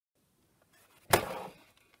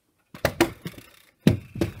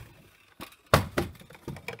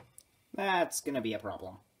That's gonna be a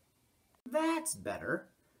problem. That's better.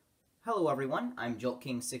 Hello everyone, I'm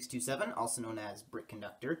JoltKing627, also known as Brick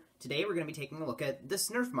Conductor. Today we're going to be taking a look at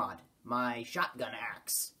this Nerf mod, my shotgun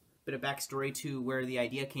axe. Bit of backstory to where the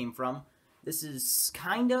idea came from. This is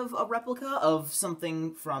kind of a replica of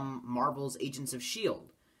something from Marvel's Agents of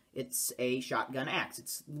S.H.I.E.L.D. It's a shotgun axe.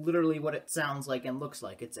 It's literally what it sounds like and looks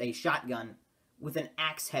like. It's a shotgun with an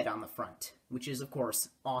axe head on the front, which is, of course,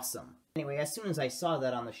 awesome. Anyway, as soon as I saw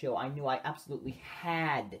that on the show, I knew I absolutely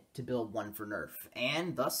had to build one for Nerf,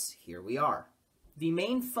 and thus, here we are. The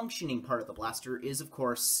main functioning part of the blaster is, of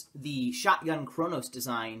course, the shotgun Chronos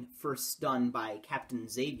design first done by Captain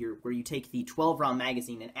Xavier, where you take the 12-round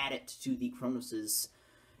magazine and add it to the Chronos'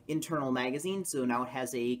 internal magazine, so now it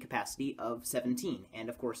has a capacity of 17, and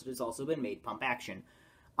of course it has also been made pump action.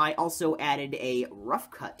 I also added a rough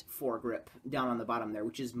cut foregrip down on the bottom there,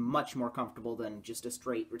 which is much more comfortable than just a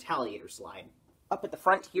straight Retaliator slide. Up at the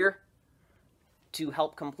front here, to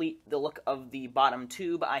help complete the look of the bottom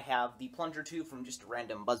tube, I have the plunger tube from just a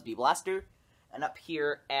random Busby blaster. And up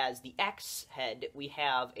here, as the axe head, we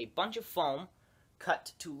have a bunch of foam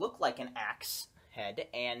cut to look like an axe head,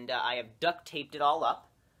 and I have duct taped it all up.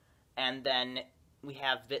 And then we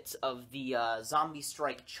have bits of the Zombie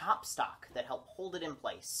Strike chop stock that help hold it in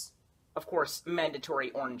place. Of course,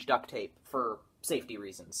 mandatory orange duct tape for safety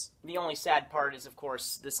reasons. The only sad part is, of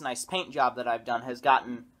course, this nice paint job that I've done has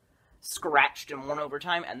gotten scratched and worn over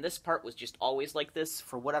time, and this part was just always like this.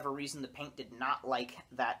 For whatever reason, the paint did not like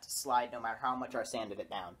that slide, no matter how much I sanded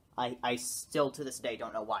it down. I still, to this day,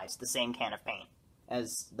 don't know why. It's the same can of paint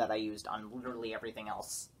as that I used on literally everything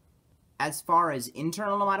else. As far as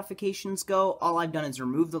internal modifications go, all I've done is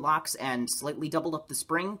remove the locks and slightly doubled up the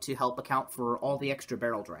spring to help account for all the extra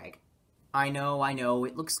barrel drag. I know,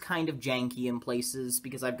 it looks kind of janky in places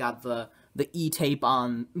because I've got the E-tape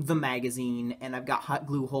on the magazine, and I've got hot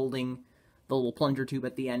glue holding the little plunger tube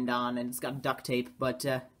at the end on, and it's got duct tape, but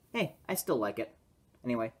hey, I still like it.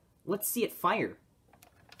 Anyway, let's see it fire.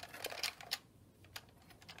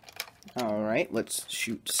 Alright, let's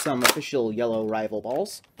shoot some official yellow rival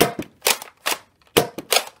balls.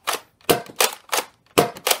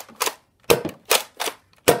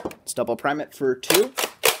 Let's double prime it for 2.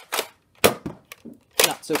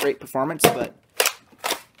 Not so great performance, but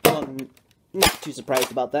I'm not too surprised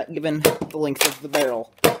about that, given the length of the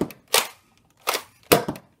barrel.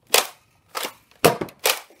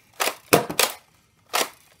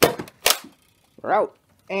 We're out.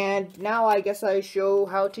 And now I guess I show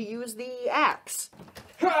how to use the axe.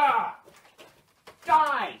 Ha!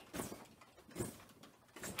 Die!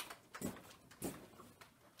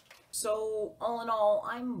 So, all in all,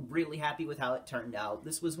 I'm really happy with how it turned out.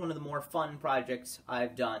 This was one of the more fun projects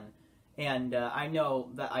I've done, and I know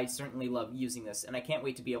that I certainly love using this, and I can't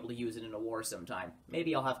wait to be able to use it in a war sometime.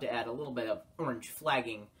 Maybe I'll have to add a little bit of orange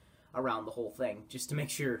flagging around the whole thing, just to make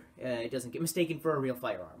sure it doesn't get mistaken for a real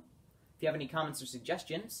firearm. If you have any comments or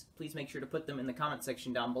suggestions, please make sure to put them in the comment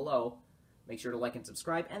section down below. Make sure to like and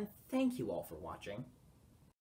subscribe, and thank you all for watching.